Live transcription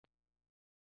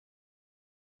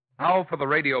Now for the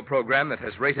radio program that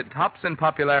has rated tops in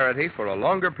popularity for a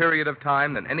longer period of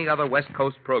time than any other West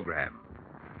Coast program.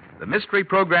 The mystery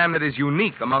program that is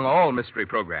unique among all mystery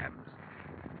programs.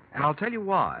 And I'll tell you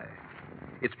why.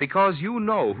 It's because you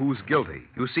know who's guilty.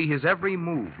 You see his every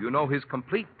move. You know his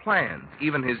complete plans,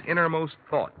 even his innermost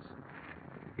thoughts.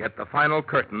 Yet the final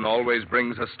curtain always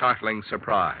brings a startling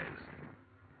surprise.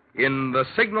 In the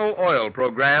Signal Oil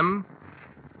program,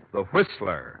 The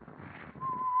Whistler.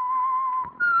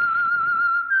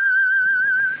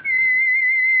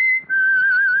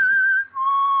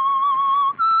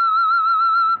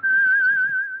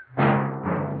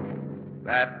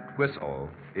 That whistle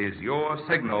is your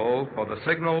signal for the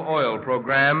Signal Oil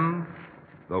program,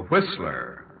 The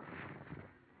Whistler.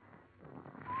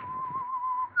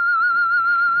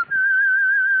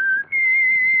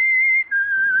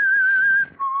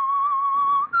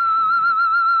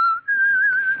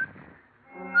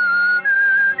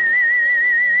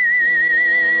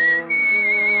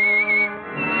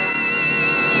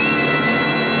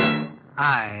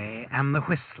 I am the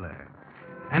Whistler,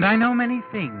 and I know many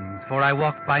things, for I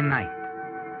walk by night.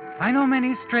 I know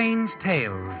many strange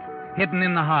tales hidden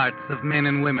in the hearts of men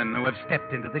and women who have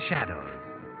stepped into the shadows.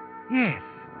 Yes,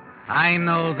 I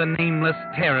know the nameless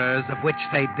terrors of which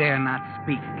they dare not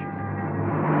speak.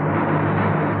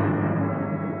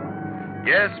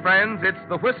 Yes, friends, it's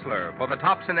The Whistler for the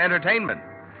tops in entertainment.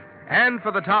 And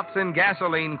for the tops in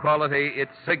gasoline quality,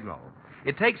 it's Signal.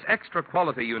 It takes extra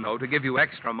quality, you know, to give you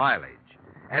extra mileage.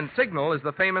 And Signal is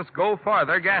the famous Go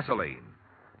Farther gasoline.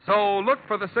 So look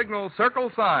for the Signal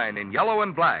circle sign in yellow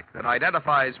and black that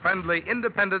identifies friendly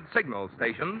independent signal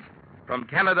stations from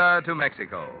Canada to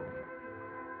Mexico.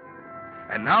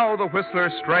 And now the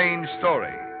Whistler's strange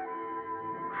story.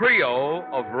 Trio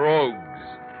of Rogues.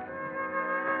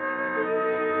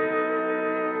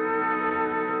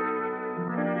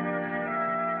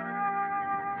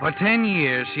 For 10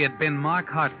 years, she had been Mark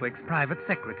Hardwick's private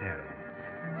secretary.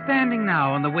 Standing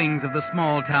now on the wings of the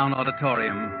small-town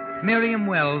auditorium, Miriam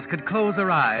Wells could close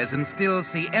her eyes and still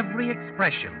see every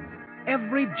expression,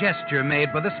 every gesture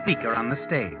made by the speaker on the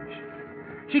stage.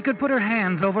 She could put her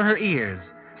hands over her ears,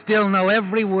 still know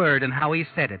every word and how he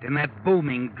said it in that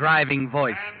booming, driving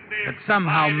voice that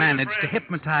somehow managed to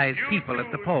hypnotize people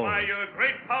at the polls. By your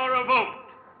great power of vote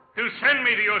to send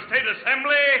me to your state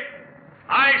assembly,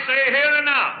 I say here and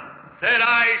now that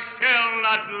I shall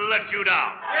not let you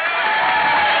down.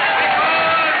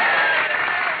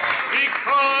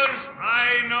 Because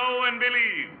I know and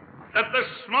believe that the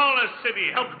smallest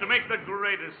city helps to make the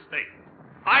greatest state.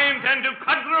 I intend to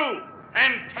cut through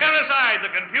and tear aside the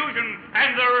confusion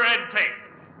and the red tape.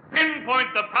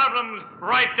 Pinpoint the problems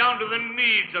right down to the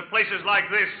needs of places like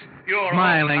this, your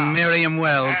Smiling, Miriam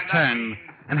Wells turned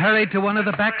and hurried to one of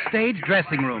the backstage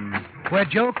dressing rooms where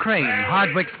Joe Crane,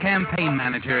 Hardwick's campaign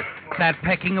manager, sat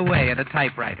pecking away at a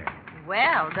typewriter.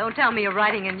 Well, don't tell me you're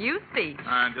writing a new speech.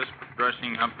 Just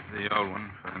brushing up the old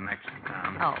one for the next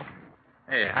town. Oh.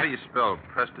 Hey, how do you spell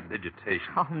prestidigitation?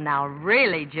 Oh, now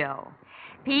really, Joe.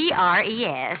 Prestidig.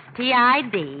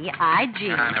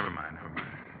 Never mind.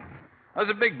 How's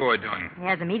the big boy doing? He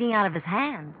has a meeting out of his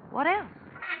hand. What else?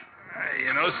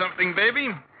 You know something,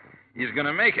 baby? He's going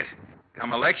to make it.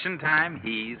 Come election time,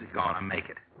 he's going to make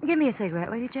it. Give me a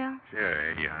cigarette, will you, Joe?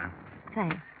 Sure, here you are.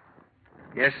 Thanks.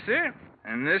 Yes, sir.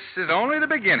 And this is only the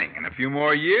beginning. In a few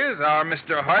more years, our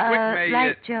Mr. Hardwick may...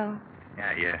 Light, Joe.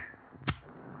 Yeah.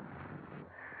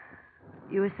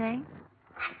 You were saying?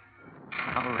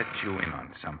 I'll let you in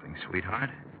on something, sweetheart.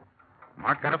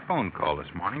 Mark got a phone call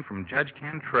this morning from Judge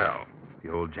Cantrell.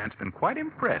 The old gent's been quite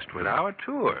impressed with our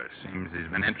tour. Seems he's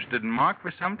been interested in Mark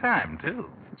for some time, too.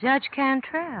 Judge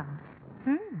Cantrell?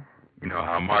 You know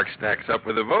how Mark stacks up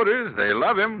with the voters. They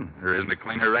love him. There isn't a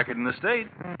cleaner record in the state.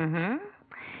 Mm-hmm.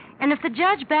 And if the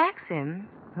judge backs him,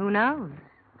 who knows?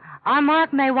 Our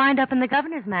Mark may wind up in the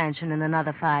governor's mansion in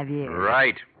another 5 years.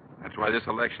 Right. That's why this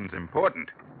election's important.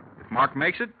 If Mark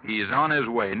makes it, he is on his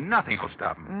way. Nothing will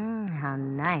stop him. How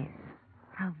nice.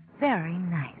 How very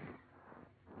nice.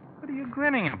 What are you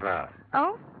grinning about?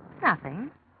 Oh,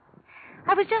 nothing.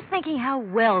 I was just thinking how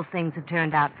well things have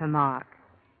turned out for Mark.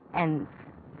 And,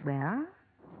 well,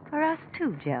 for us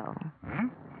too, Joe. Huh?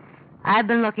 I've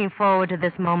been looking forward to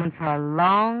this moment for a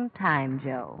long time,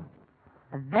 Joe.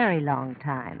 A very long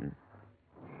time.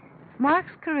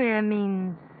 Mark's career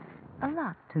means a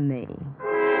lot to me.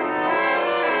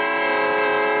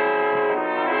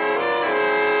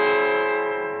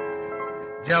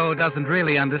 Joe doesn't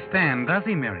really understand, does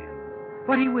he, Miriam?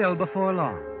 But he will before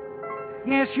long.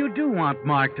 Yes, you do want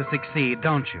Mark to succeed,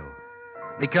 don't you?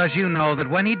 Because you know that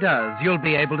when he does, you'll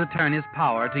be able to turn his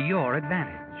power to your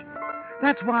advantage.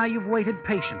 That's why you've waited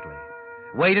patiently.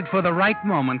 Waited for the right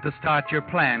moment to start your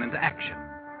plan into action.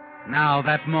 Now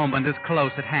that moment is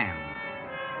close at hand.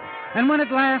 And when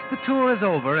at last the tour is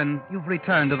over and you've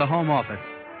returned to the home office,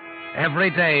 every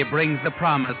day brings the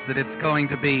promise that it's going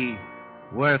to be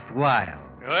worthwhile.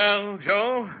 Well,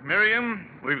 Joe, Miriam,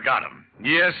 we've got 'em.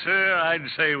 Yes, sir, I'd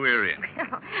say we're in.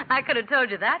 I could have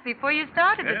told you that before you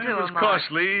started the Yeah, tour, it was Mark.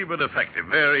 costly, but effective.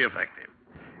 Very effective.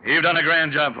 You've done a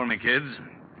grand job for me, kids.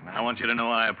 I want you to know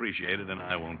I appreciate it, and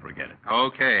I won't forget it.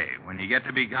 Okay. When you get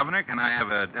to be governor, can I have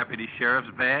a deputy sheriff's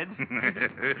badge?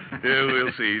 Yeah,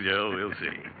 we'll see, Joe. We'll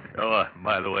see. Oh,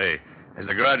 by the way, has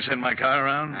the garage sent my car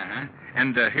around? Uh-huh.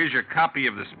 And here's your copy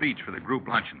of the speech for the group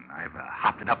luncheon. I've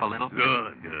hopped it up a little.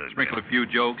 Good. Sprinkle a few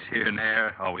jokes here and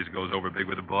there. Always goes over big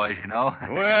with the boys, you know.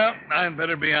 Well, I'd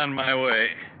better be on my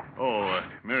way. Oh,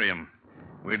 Miriam,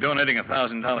 we're donating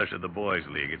 $1,000 to the Boys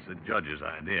League. It's the judge's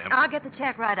idea. I'll get the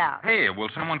check right out. Hey, will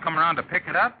someone come around to pick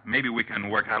it up? Maybe we can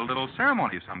work out a little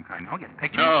ceremony of some kind. No, get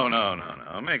pictures.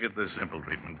 No. Make it the simple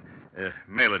treatment.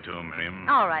 Mail it to him, Miriam.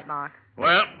 All right, Mark.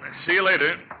 Well, see you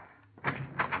later.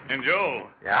 And, Joe,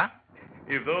 Yeah?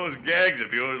 if those gags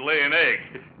of yours lay an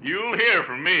egg, you'll hear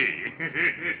from me.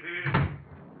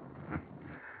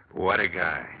 What a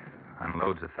guy.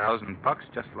 Unloads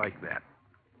 $1,000 just like that.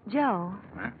 Joe,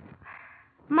 Huh?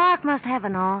 Mark must have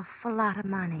an awful lot of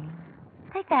money.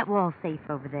 Take that wall safe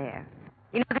over there.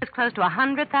 You know there's close to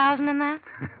 100,000 in that?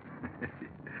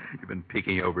 You've been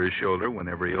peeking over his shoulder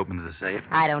whenever he opens the safe.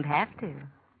 I don't have to.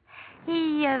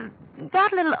 He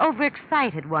got a little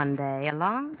overexcited one day, a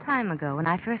long time ago, when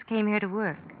I first came here to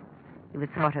work. He was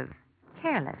sort of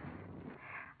careless.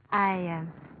 I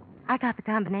got the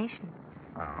combination.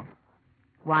 Oh?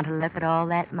 Want to look at all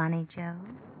that money, Joe?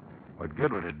 What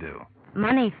good would it do?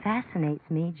 Money fascinates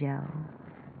me, Joe.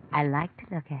 I like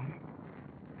to look at it.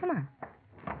 Come on.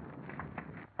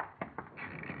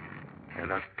 Hey,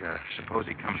 look, suppose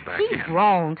he comes back He in.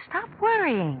 won't. Stop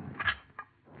worrying.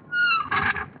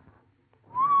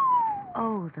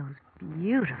 Oh, those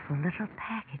beautiful little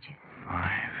packages.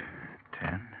 5,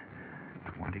 10,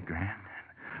 20 grand.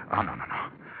 Oh, no.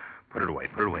 Put it away.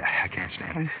 I can't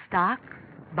stand And it. stocks,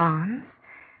 bonds.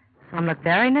 Some look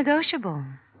very negotiable.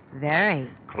 Very.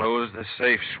 Close the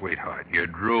safe, sweetheart. You're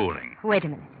drooling. Wait a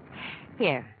minute.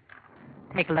 Here.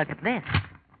 Take a look at this.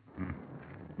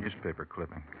 Newspaper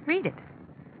clipping. Read it.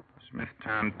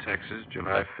 Smithtown, Texas,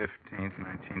 July 15th,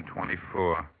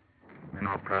 1924.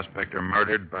 Mineral prospector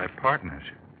murdered by partners.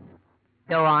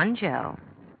 Go on, Joe.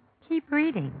 Keep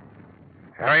reading.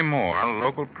 Harry Moore, a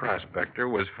local prospector,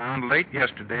 was found late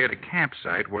yesterday at a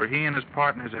campsite where he and his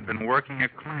partners had been working a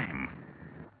claim.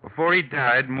 Before he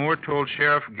died, Moore told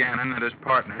Sheriff Gannon that his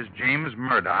partners, James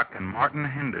Murdoch and Martin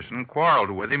Henderson, quarreled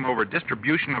with him over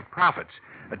distribution of profits,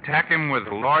 attacked him with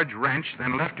a large wrench,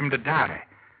 then left him to die.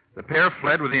 The pair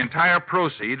fled with the entire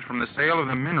proceeds from the sale of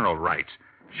the mineral rights.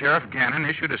 Sheriff Gannon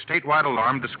issued a statewide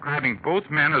alarm describing both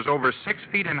men as over 6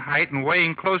 feet in height and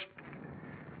weighing close...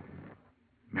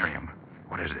 Miriam,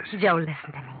 what is this? Joe,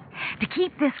 listen to me. To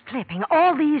keep this clipping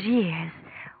all these years,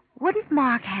 wouldn't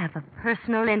Mark have a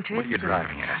personal interest? What are you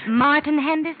driving at? Martin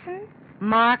Henderson,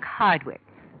 Mark Hardwick.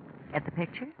 Get the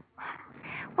picture?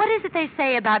 What is it they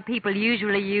say about people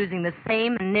usually using the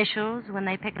same initials when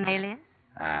they pick an alias?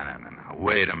 No.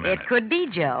 Wait a minute. It could be,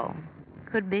 Joe.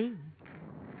 Could be.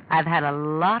 I've had a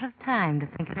lot of time to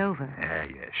think it over. Yeah,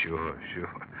 sure.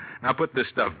 Now put this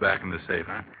stuff back in the safe,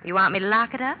 huh? You want me to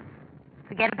lock it up?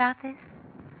 Forget about this?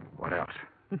 What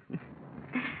else?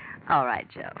 All right,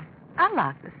 Joe. I'll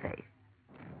lock the safe.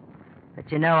 But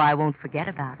you know I won't forget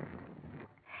about it.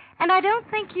 And I don't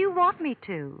think you want me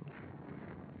to.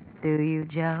 Do you,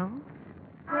 Joe?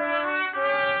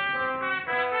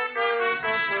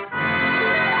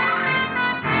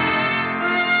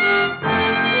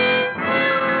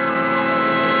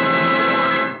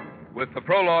 With the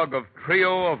prologue of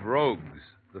Trio of Rogues,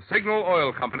 the Signal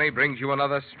Oil Company brings you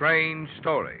another strange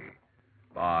story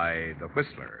by The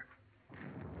Whistler.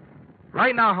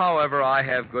 Right now, however, I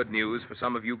have good news for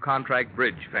some of you contract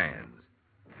bridge fans.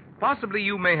 Possibly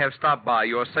you may have stopped by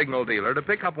your Signal dealer to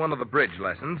pick up one of the bridge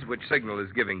lessons, which Signal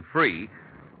is giving free,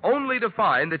 only to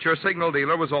find that your Signal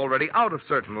dealer was already out of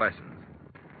certain lessons.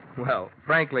 Well,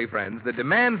 frankly, friends, the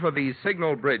demand for these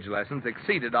Signal bridge lessons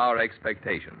exceeded our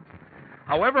expectations.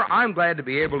 However, I'm glad to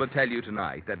be able to tell you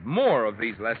tonight that more of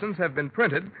these lessons have been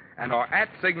printed and are at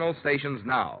Signal stations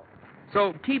now.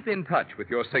 So keep in touch with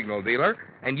your Signal dealer,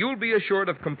 and you'll be assured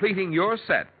of completing your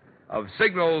set of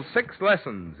Signal's 6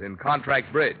 lessons in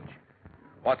contract bridge.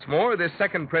 What's more, this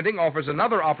second printing offers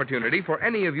another opportunity for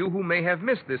any of you who may have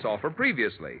missed this offer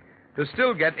previously to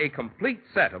still get a complete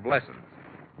set of lessons.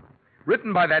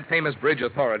 written by that famous bridge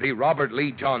authority, Robert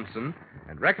Lee Johnson,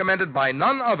 and recommended by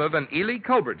none other than Ely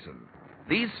Culbertson.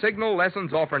 These signal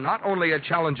lessons offer not only a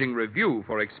challenging review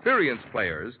for experienced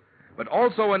players, but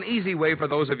also an easy way for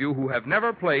those of you who have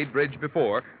never played bridge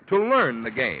before to learn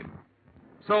the game.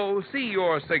 So see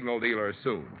your signal dealer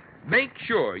soon. Make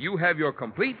sure you have your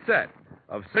complete set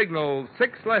of Signal's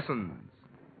 6 lessons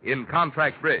in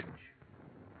contract bridge.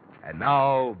 And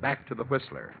now, back to the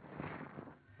Whistler.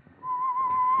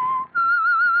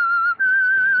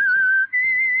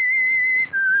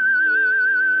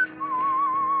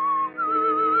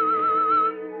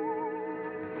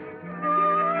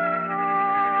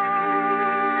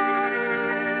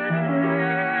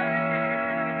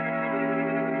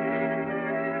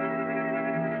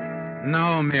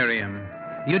 No, Miriam.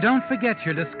 You don't forget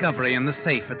your discovery in the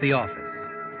safe at the office.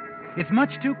 It's much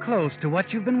too close to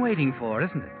what you've been waiting for,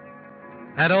 isn't it?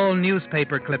 That old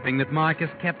newspaper clipping that Mark has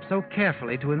kept so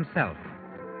carefully to himself.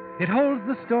 It holds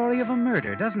the story of a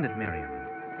murder, doesn't it, Miriam?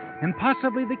 And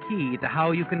possibly the key to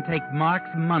how you can take Mark's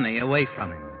money away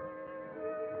from him.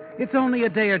 It's only a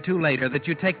day or two later that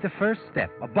you take the first step,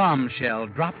 a bombshell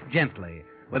dropped gently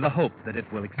with the hope that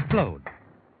it will explode.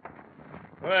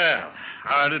 Well,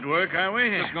 hard at work, are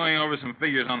we? Just going over some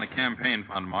figures on the campaign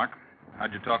fund, Mark.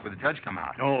 How'd your talk with the judge come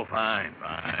out? Oh, fine,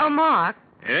 fine. Oh, Mark,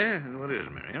 Yeah? What is,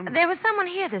 Miriam? there was someone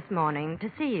here this morning to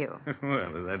see you.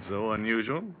 Well, is that so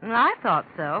unusual? Well, I thought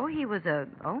so. He was a,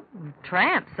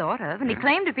 tramp, sort of, and he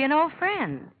claimed to be an old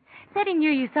friend. Said he knew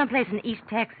you someplace in East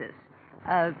Texas.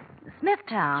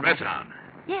 Smithtown. Smithtown.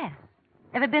 Yes.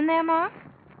 Ever been there, Mark?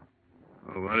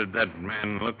 Well, what did that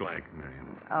man look like,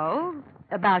 Miriam? Oh,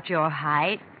 about your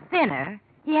height. Thinner.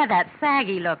 He had that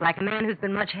saggy look like a man who's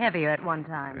been much heavier at one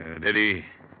time. Did he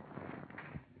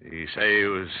say he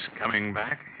was coming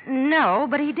back? No,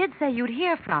 but he did say you'd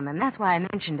hear from him. That's why I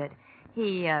mentioned it.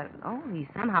 He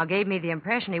somehow gave me the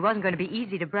impression he wasn't going to be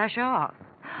easy to brush off.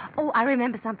 Oh, I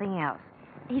remember something else.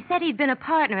 He said he'd been a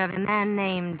partner of a man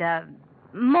named,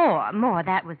 Moore,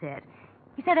 that was it.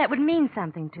 He said that would mean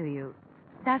something to you.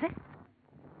 Does it?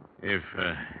 If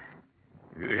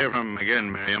you hear from him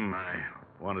again, Miriam, I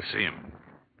want to see him.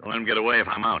 Don't let him get away if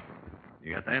I'm out.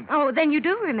 You got that? Oh, then you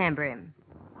do remember him.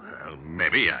 Well,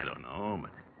 maybe, I don't know.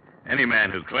 But any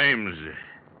man who claims,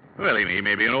 well, he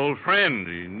may be an old friend.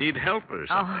 You need help or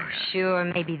something. Oh, sure,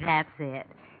 maybe that's it.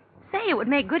 Say, it would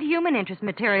make good human interest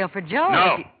material for Joe.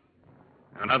 No. if you-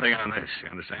 No, nothing on this, you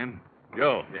understand?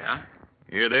 Joe. Yeah?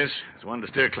 Hear this? It's one to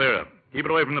steer clear of. Keep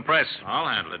it away from the press. I'll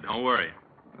handle it. Don't worry.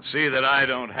 See that I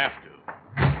don't have to.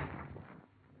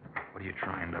 What are you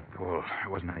trying to pull? There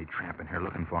wasn't any tramp in here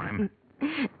looking for him.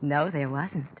 No, there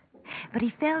wasn't. But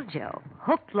he fell, Joe.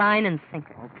 Hook, line, and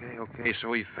sinker. Okay,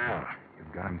 so he fell.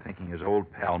 You've got him thinking his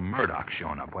old pal Murdoch's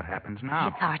shown up. What happens now?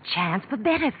 It's our chance for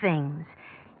better things.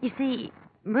 You see,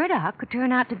 Murdoch could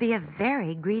turn out to be a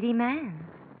very greedy man.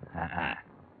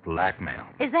 Blackmail.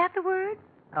 Is that the word?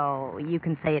 Oh, you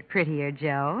can say it prettier,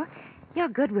 Joe. You're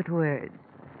good with words.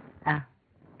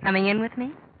 Coming in with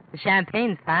me? The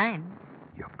champagne's fine.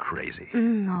 You're crazy.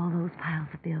 All those piles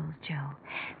of bills, Joe.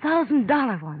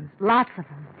 $1,000 ones. Lots of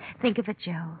them. Think of it,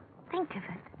 Joe. Think of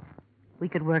it. We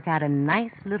could work out a nice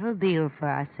little deal for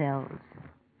ourselves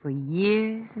for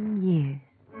years and years.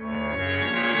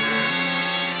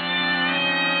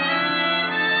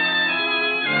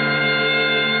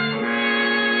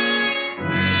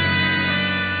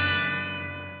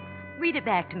 Read it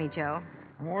back to me, Joe.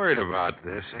 I'm worried about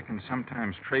this. I can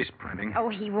sometimes trace printing. Oh,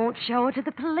 he won't show it to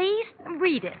the police.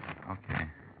 Read it. Okay.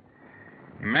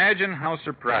 Imagine how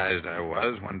surprised I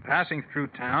was when passing through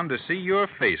town to see your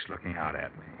face looking out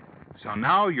at me. So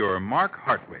now you're Mark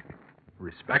Hardwick,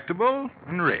 respectable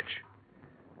and rich.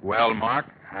 Well, Mark,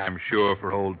 I'm sure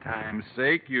for old time's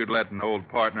sake you'd let an old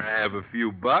partner have a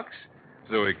few bucks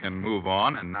so he can move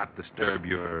on and not disturb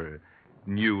your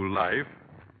new life.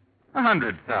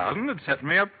 100,000 would set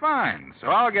me up fine, so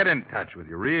I'll get in touch with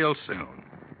you real soon.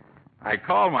 I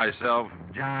call myself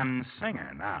John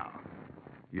Singer now.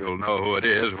 You'll know who it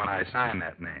is when I sign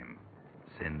that name.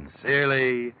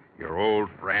 Sincerely, your old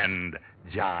friend,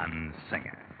 John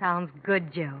Singer. Sounds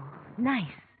good, Joe. Nice.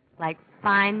 Like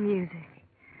fine music.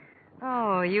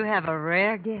 Oh, you have a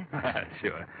rare gift.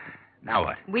 Sure. Now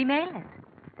what? We mail it.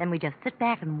 Then we just sit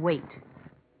back and wait.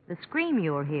 The scream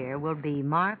you'll hear will be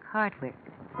Mark Hardwick.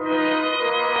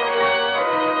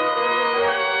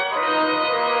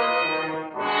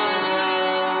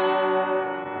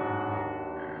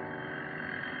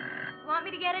 Want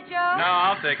me to get it, Joe? No,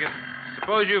 I'll take it.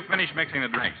 Suppose you finish mixing the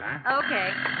drinks, huh? Okay.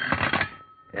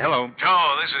 Hello.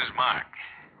 Joe, this is Mark.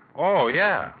 Oh,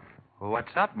 yeah. Well,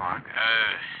 what's up, Mark?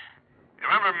 You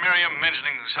remember Miriam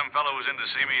mentioning some fellow was in to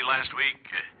see me last week?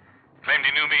 Claimed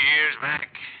he knew me years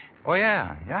back. Oh,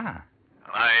 yeah. Well,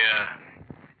 I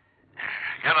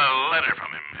got a letter from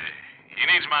him. He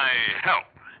needs my help,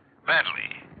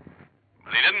 badly.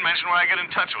 But he didn't mention where I get in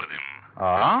touch with him.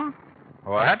 Oh?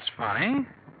 Well, that's funny.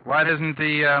 Why doesn't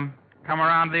he come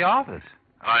around to the office?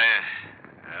 I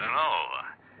don't know.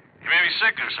 He may be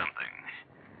sick or something.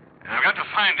 I've got to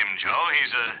find him, Joe.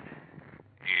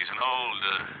 He's an old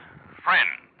friend.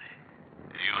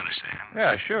 You understand?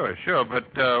 Yeah, sure.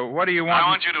 But what do you want? I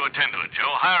want you to attend to it,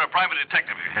 Joe. Hire a private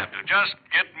detective if you have to. Just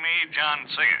get me John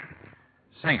Singer.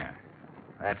 Singer.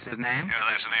 That's his name? Yeah,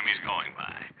 that's the name he's going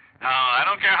by. Now, I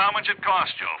don't care how much it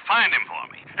costs, Joe. Find him for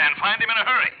me. And find him in a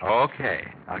hurry. Okay.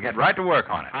 I'll get right to work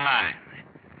on it. Fine.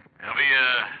 There'll be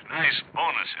a nice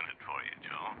bonus in it for you,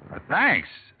 Joe. Thanks.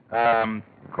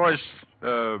 Of course,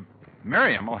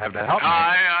 Miriam will have to help me.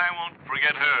 I won't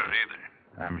forget her either.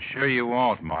 I'm sure you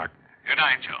won't, Mark. Good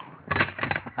night, Joe.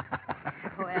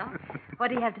 Well, what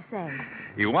do you have to say?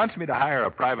 He wants me to hire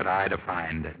a private eye to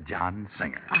find John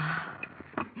Singer.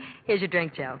 Here's your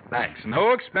drink, Joe. Thanks.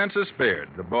 No expenses spared.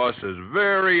 The boss is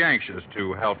very anxious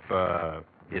to help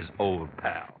his old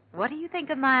pal. What do you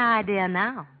think of my idea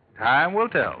now? Time will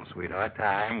tell, sweetheart.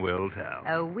 Time will tell.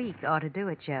 A week ought to do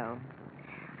it, Joe.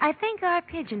 I think our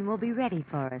pigeon will be ready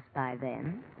for us by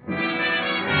then.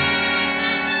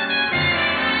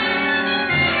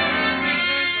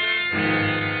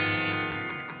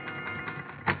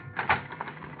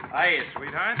 Hiya,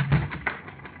 sweetheart.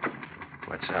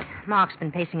 What's up? Mark's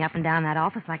been pacing up and down that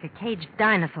office like a caged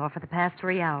dinosaur for the past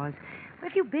 3 hours. Where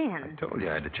have you been? I told you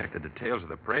I had to check the details of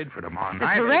the parade for tomorrow The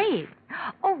night. parade?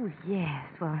 Oh, yes.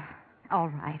 Well, all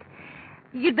right.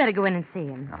 You'd better go in and see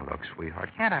him. Now, look, sweetheart,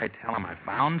 can't I tell him I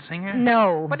found Singer?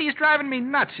 No. But he's driving me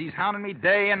nuts. He's hounding me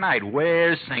day and night.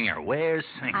 Where's Singer? Where's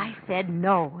Singer? I said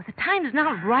no. The time's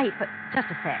not right, but just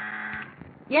a sec.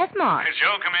 Yes, Mark? Has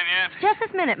Joe come in yet? Just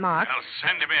this minute, Mark. I'll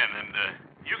send him in, and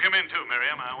you come in too,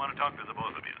 Miriam. I want to talk to the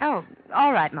both of you. Oh,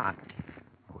 all right, Mark.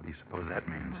 What do you suppose that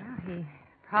means? Well, he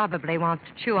probably wants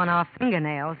to chew on our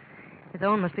fingernails. His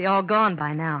own must be all gone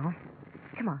by now.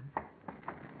 Come on.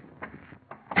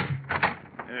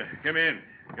 Come in.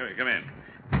 Come in.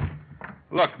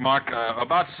 Look, Mark,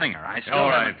 about Singer, I still... All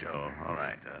right, Joe. All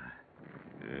right.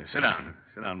 Sit down.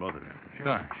 Sit down, both of you.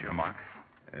 Sure, Mark.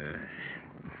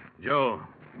 Joe,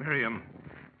 Miriam,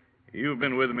 you've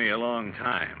been with me a long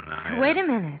time, and I... Wait a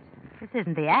minute. This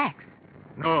isn't the axe.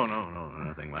 No,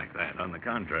 nothing like that. On the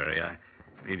contrary, I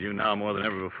need you now more than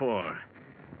ever before.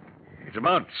 It's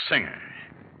about Singer.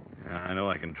 I know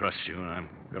I can trust you, and I'm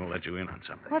going to let you in on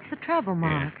something. What's the trouble,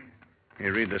 Mark?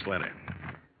 Here, read this letter.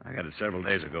 I got it several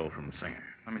days ago from Singer.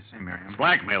 Let me see, Miriam. It's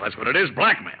blackmail, that's what it is,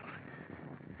 blackmail.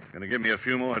 It's going to give me a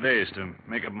few more days to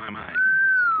make up my mind.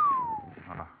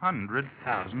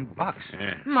 $100,000.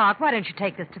 Yeah. Mark, why don't you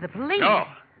take this to the police? No,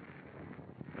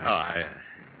 I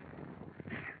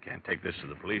can't take this to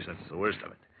the police. That's the worst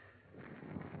of it.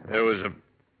 There was a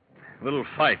little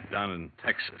fight down in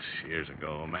Texas years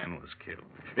ago. A man was killed.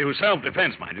 It was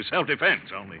self-defense, mind you,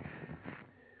 self-defense. Only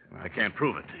I can't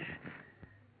prove it.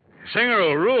 Singer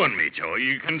will ruin me, Joe.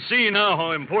 You can see now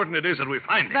how important it is that we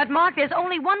find him. But, Mark, there's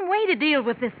only one way to deal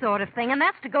with this sort of thing, and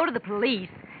that's to go to the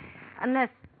police. Unless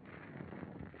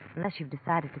you've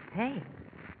decided to pay.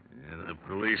 Yeah, the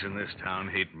police in this town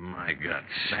hate my guts.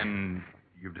 Then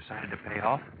you've decided to pay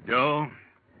off? Joe,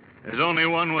 there's only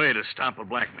one way to stop a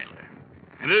blackmailer.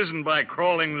 It isn't by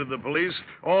crawling to the police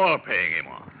or paying him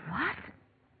off. What?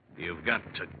 You've got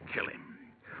to kill him.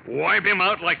 Wipe him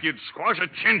out like you'd squash a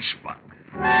chinch bug.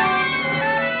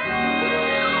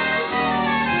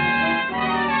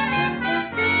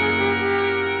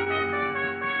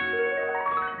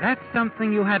 That's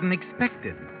something you hadn't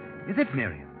expected, is it,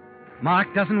 Miriam?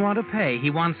 Mark doesn't want to pay. He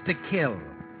wants to kill.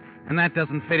 And that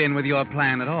doesn't fit in with your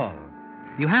plan at all.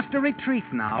 You have to retreat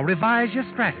now, revise your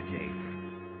strategy.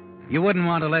 You wouldn't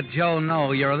want to let Joe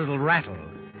know you're a little rattled.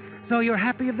 So you're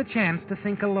happy of the chance to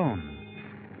think alone.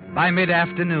 By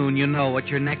mid-afternoon, you know what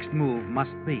your next move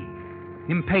must be.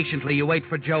 Impatiently, you wait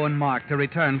for Joe and Mark to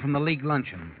return from the league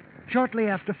luncheon. Shortly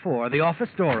after 4, the office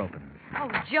door opens. Oh,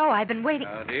 Joe, I've been waiting.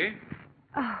 Howdy.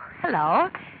 Oh, hello.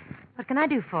 What can I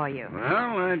do for you? Well,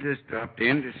 I just dropped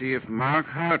in to see if Mark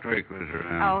Hardwick was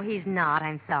around. Oh, he's not.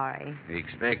 I'm sorry.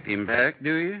 Expect him back,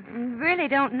 do you? Really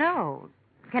don't know.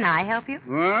 Can I help you?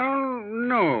 Well,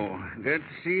 no. Let's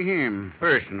see him.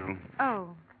 Personal. Oh.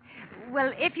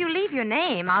 Well, if you leave your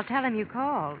name, I'll tell him you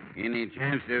called. Any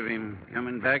chance of him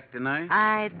coming back tonight?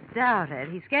 I doubt it.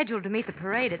 He's scheduled to meet the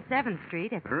parade at 7th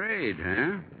Street. Parade,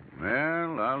 huh?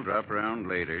 Well, I'll drop around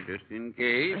later, just in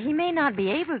case. He may not be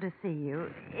able to see you.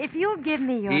 If you'll give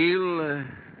me your... He'll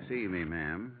see me,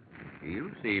 ma'am. He'll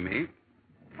see me.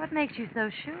 What makes you so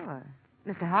sure?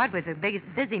 Mr. Hardwick's a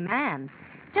busy man.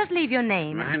 Just leave your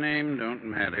name. My name don't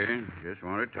matter. Just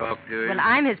want to talk to him. Well,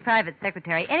 I'm his private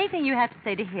secretary. Anything you have to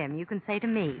say to him, you can say to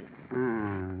me.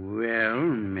 Well,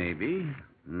 maybe.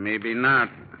 Maybe not.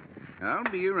 I'll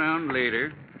be around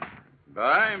later.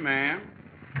 Bye, ma'am.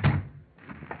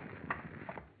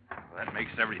 Well, that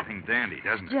makes everything dandy,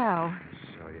 doesn't it? Joe.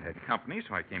 So you had company,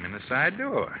 so I came in the side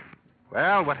door.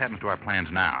 Well, what happens to our plans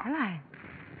now? Well,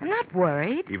 I'm not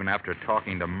worried. Even after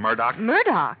talking to Murdoch?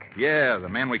 Murdoch? Yeah, the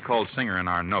man we called Singer in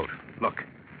our note. Look,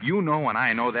 you know and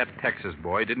I know that Texas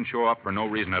boy didn't show up for no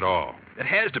reason at all. It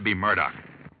has to be Murdoch.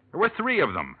 There were three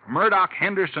of them. Murdoch,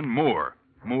 Henderson, Moore.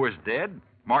 Moore's dead.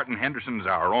 Martin Henderson's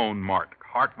our own Mark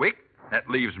Hardwick. That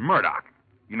leaves Murdoch.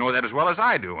 You know that as well as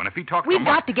I do, and if he talks to We've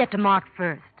got to get to Mark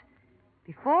first.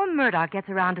 Before Murdoch gets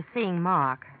around to seeing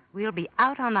Mark, we'll be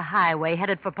out on the highway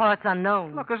headed for parts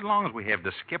unknown. Look, as long as we have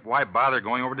the skip, why bother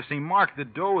going over to see Mark? The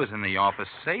dough is in the office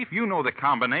safe. You know the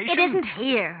combination. It isn't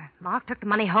here. Mark took the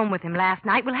money home with him last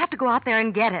night. We'll have to go out there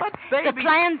and get it. But, baby... The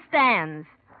plan stands.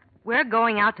 We're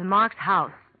going out to Mark's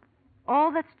house.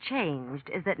 All that's changed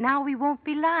is that now we won't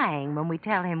be lying when we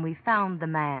tell him we found the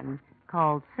man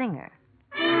called Singer.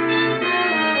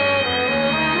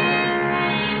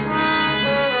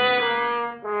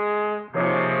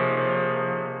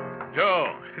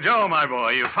 Joe, my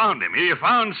boy, you found him. You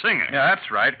found Singer. Yeah,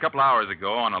 that's right. A couple hours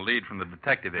ago on a lead from the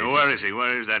detective agency. Where is he?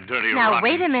 Where is that dirty Now, rotten...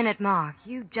 wait a minute, Mark.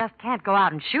 You just can't go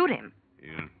out and shoot him.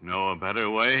 You know a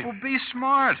better way? Well, be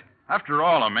smart. After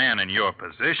all, a man in your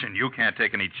position, you can't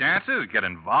take any chances, get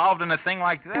involved in a thing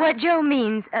like that. What Joe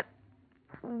means,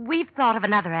 we've thought of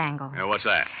another angle. Yeah, what's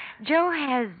that? Joe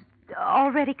has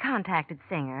already contacted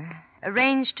Singer,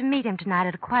 arranged to meet him tonight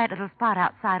at a quiet little spot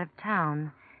outside of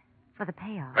town for the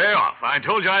payoff. Payoff? I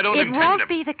told you I don't intend It won't to...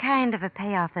 be the kind of a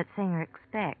payoff that Singer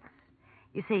expects.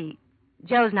 You see,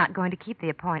 Joe's not going to keep the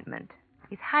appointment.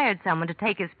 He's hired someone to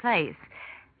take his place.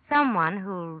 Someone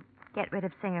who'll get rid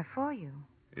of Singer for you.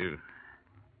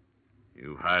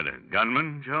 You hired a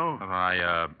gunman, Joe?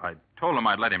 I told him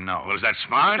I'd let him know. Well, is that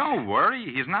smart? Don't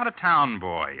worry. He's not a town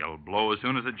boy. He'll blow as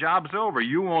soon as the job's over.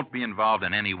 You won't be involved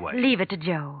in any way. Leave it to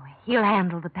Joe. He'll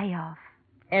handle the payoff.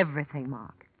 Everything,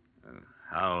 Mark.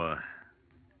 How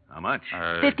much?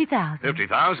 50,000.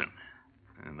 50,000?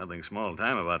 Nothing small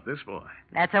time about this boy.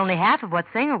 That's only half of what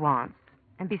Singer wants.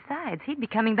 And besides, he'd be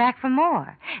coming back for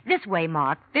more. This way,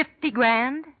 Mark, 50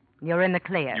 grand, you're in the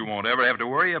clear. You won't ever have to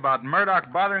worry about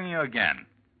Murdoch bothering you again.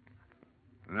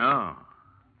 No.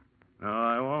 No,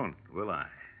 I won't, will I?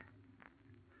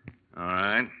 All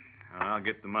right. I'll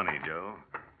get the money, Joe.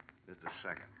 Just a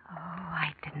second. Oh,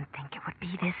 I didn't think it would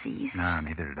be this easy. No,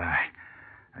 neither did I.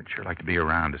 I'd sure like to be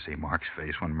around to see Mark's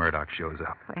face when Murdoch shows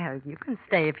up. Well, you can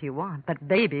stay if you want, but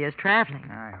Baby is traveling.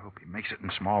 I hope he makes it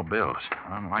in small bills.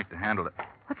 I don't like to handle it.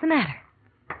 What's the matter?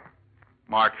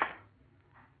 Mark,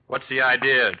 what's the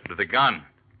idea to the gun?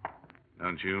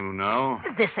 Don't you know?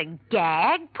 Is this a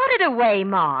gag? Put it away,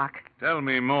 Mark. Tell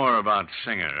me more about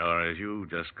Singer, or as you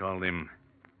just called him,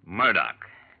 Murdoch.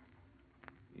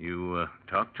 You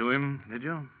talked to him, did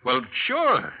you? Well,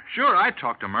 sure. I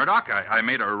talked to Murdoch. I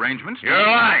made arrangements. You're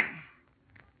lying.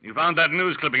 You found that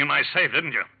news clipping in my safe,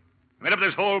 didn't you? Made up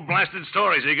this whole blasted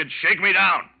story so you could shake me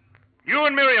down. You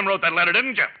and Miriam wrote that letter,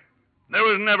 didn't you? There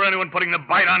was never anyone putting the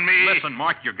bite on me. Listen,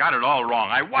 Mark, you got it all wrong.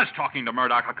 I was talking to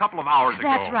Murdoch a couple of hours ago.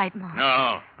 That's right, Mark.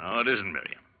 No, it isn't,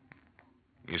 Miriam.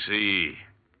 You see,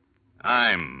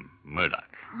 I'm Murdoch.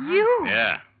 You?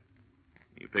 Yeah.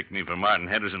 You picked me for Martin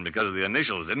Henderson because of the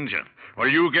initials, didn't you? Well,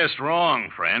 you guessed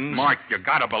wrong, friend. Mark, you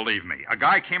gotta believe me. A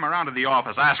guy came around to the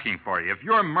office asking for you. If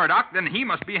you're Murdoch, then he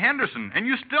must be Henderson, and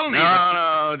you still need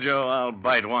No, Joe, I'll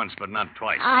bite once, but not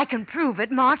twice. I can prove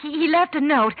it, Mark. He left a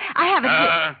note. I have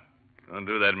it Don't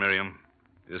do that, Miriam.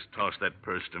 Just toss that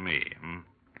purse to me,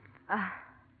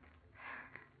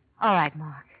 all right,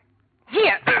 Mark.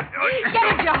 Here. Get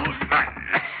it, Joe.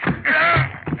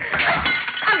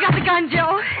 I've got the gun,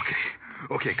 Joe.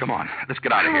 Okay, come on. Let's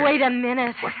get out of here. Wait a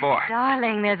minute. What for?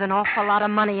 Darling, there's an awful lot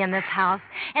of money in this house,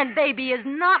 and Baby is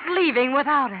not leaving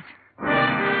without it.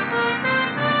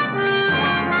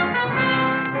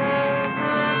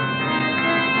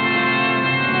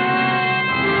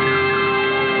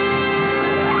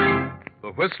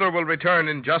 The Whistler will return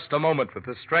in just a moment with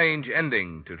a strange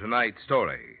ending to tonight's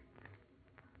story.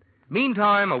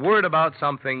 Meantime, a word about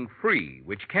something free,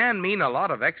 which can mean a lot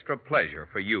of extra pleasure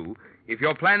for you if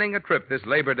you're planning a trip this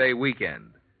Labor Day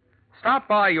weekend. Stop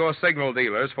by your signal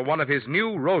dealers for one of his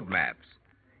new road maps.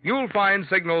 You'll find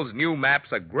Signal's new maps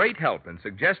a great help in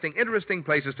suggesting interesting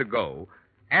places to go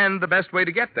and the best way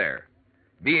to get there.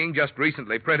 Being just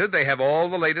recently printed, they have all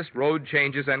the latest road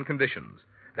changes and conditions.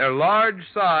 They're large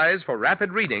size for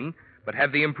rapid reading, but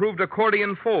have the improved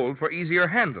accordion fold for easier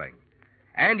handling.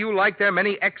 And you'll like their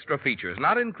many extra features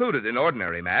not included in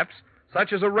ordinary maps,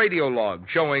 such as a radio log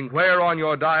showing where on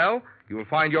your dial you'll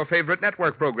find your favorite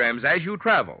network programs as you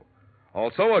travel.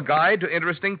 Also, a guide to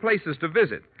interesting places to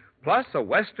visit, plus a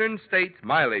Western States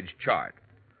mileage chart.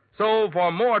 So,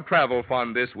 for more travel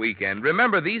fun this weekend,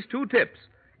 remember these 2 tips.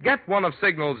 Get one of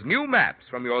Signal's new maps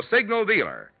from your Signal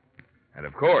dealer. And,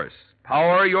 of course,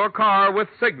 power your car with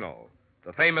Signal,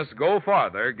 the famous Go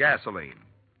Farther gasoline.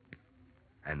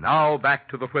 And now, back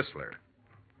to the Whistler.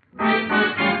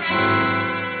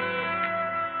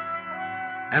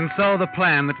 And so the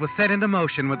plan that was set into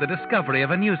motion with the discovery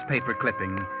of a newspaper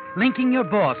clipping linking your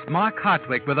boss, Mark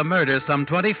Hardwick, with a murder some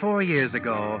 24 years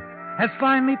ago has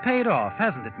finally paid off,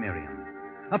 hasn't it, Miriam?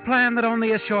 A plan that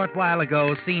only a short while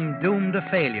ago seemed doomed to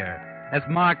failure as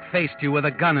Mark faced you with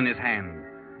a gun in his hand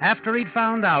after he'd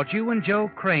found out you and Joe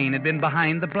Crane had been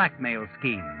behind the blackmail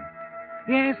scheme.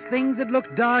 Yes, things had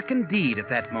looked dark indeed at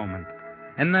that moment.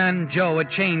 And then Joe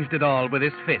had changed it all with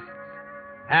his fists.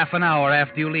 Half an hour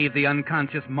after you leave the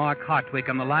unconscious Mark Hardwick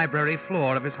on the library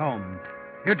floor of his home,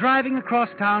 you're driving across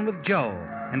town with Joe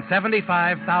and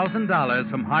 $75,000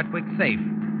 from Hardwick's safe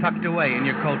tucked away in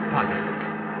your coat pocket.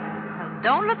 Well,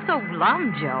 don't look so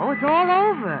glum, Joe. It's all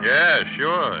over. Yeah,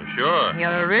 sure.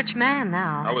 You're a rich man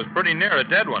now. I was pretty near a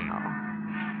dead one.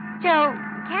 Joe,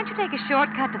 can't you take a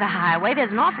shortcut to the highway?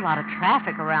 There's an awful lot of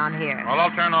traffic around here. Well,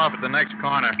 I'll turn off at the next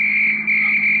corner.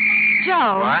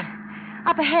 Joe. What?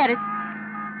 Up ahead,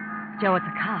 Joe, it's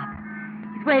a cop.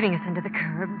 He's waving us into the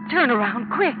curb. Turn around,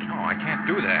 quick. No, I can't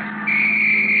do that.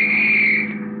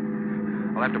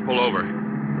 I'll have to pull over.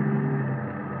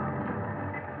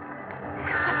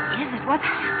 What is it? What's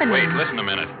happening? Wait, listen a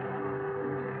minute.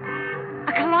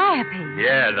 A calliope.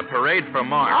 Yeah, the parade for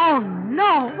Mark. Oh,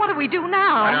 no. What do we do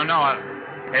now? I don't know.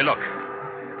 Hey, look.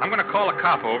 I'm going to call a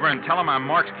cop over and tell him I'm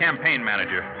Mark's campaign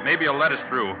manager. Maybe he'll let us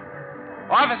through.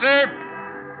 Officer!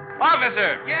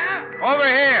 Yeah? Over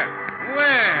here.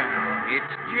 Well,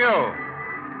 it's Joe.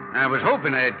 I was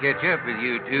hoping I'd catch up with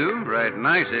you two. Right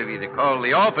nice of you to call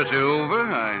the officer over.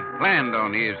 I planned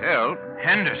on his help.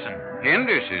 Henderson.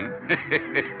 Henderson?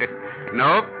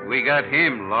 Nope, we got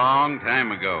him long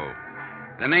time ago.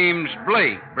 The name's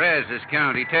Blake, Brazos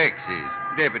County, Texas.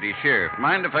 Deputy Sheriff.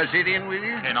 Mind if I sit in with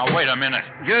you? Hey, now, wait a minute.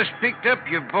 Just picked up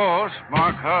your boss,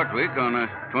 Mark Hardwick, on a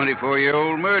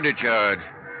 24-year-old murder charge.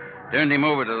 Turned him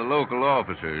over to the local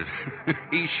officers.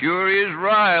 He sure is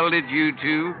riled at you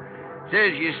two.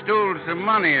 Says you stole some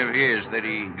money of his that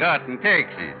he got in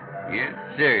Texas. Yes,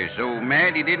 sir. So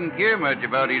mad he didn't care much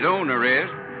about his own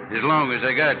arrest, as long as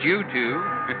I got you two.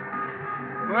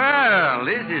 Well,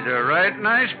 this is a right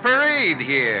nice parade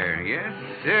here. Yes,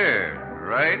 sir.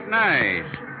 Right nice.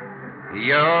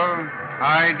 Your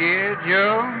idea,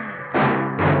 Joe?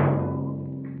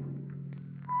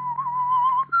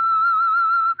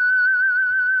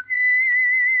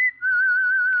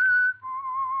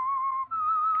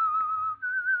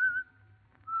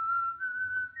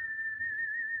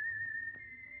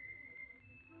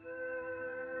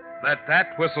 Let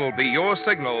that whistle be your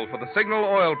signal for the Signal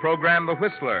Oil program, The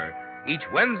Whistler, each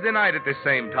Wednesday night at this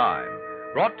same time.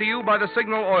 Brought to you by the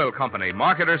Signal Oil Company,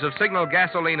 marketers of Signal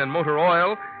gasoline and motor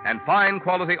oil and fine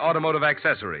quality automotive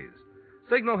accessories.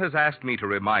 Signal has asked me to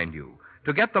remind you,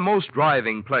 to get the most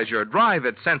driving pleasure, drive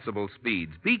at sensible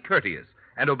speeds, be courteous,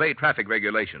 and obey traffic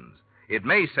regulations. It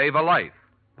may save a life,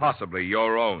 possibly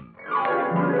your own.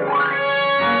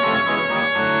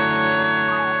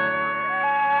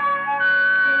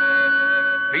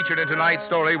 Featured in tonight's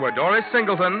story were Doris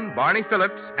Singleton, Barney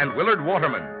Phillips, and Willard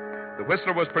Waterman. The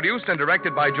Whistler was produced and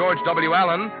directed by George W.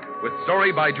 Allen, with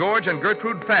story by George and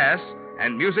Gertrude Fass,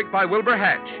 and music by Wilbur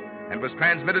Hatch, and was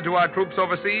transmitted to our troops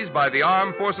overseas by the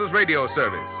Armed Forces Radio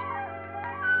Service.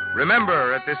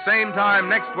 Remember, at this same time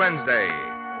next Wednesday,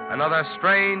 another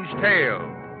strange tale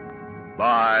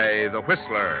by The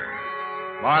Whistler.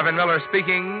 Marvin Miller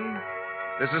speaking.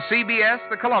 This is CBS,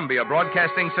 the Columbia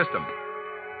Broadcasting System.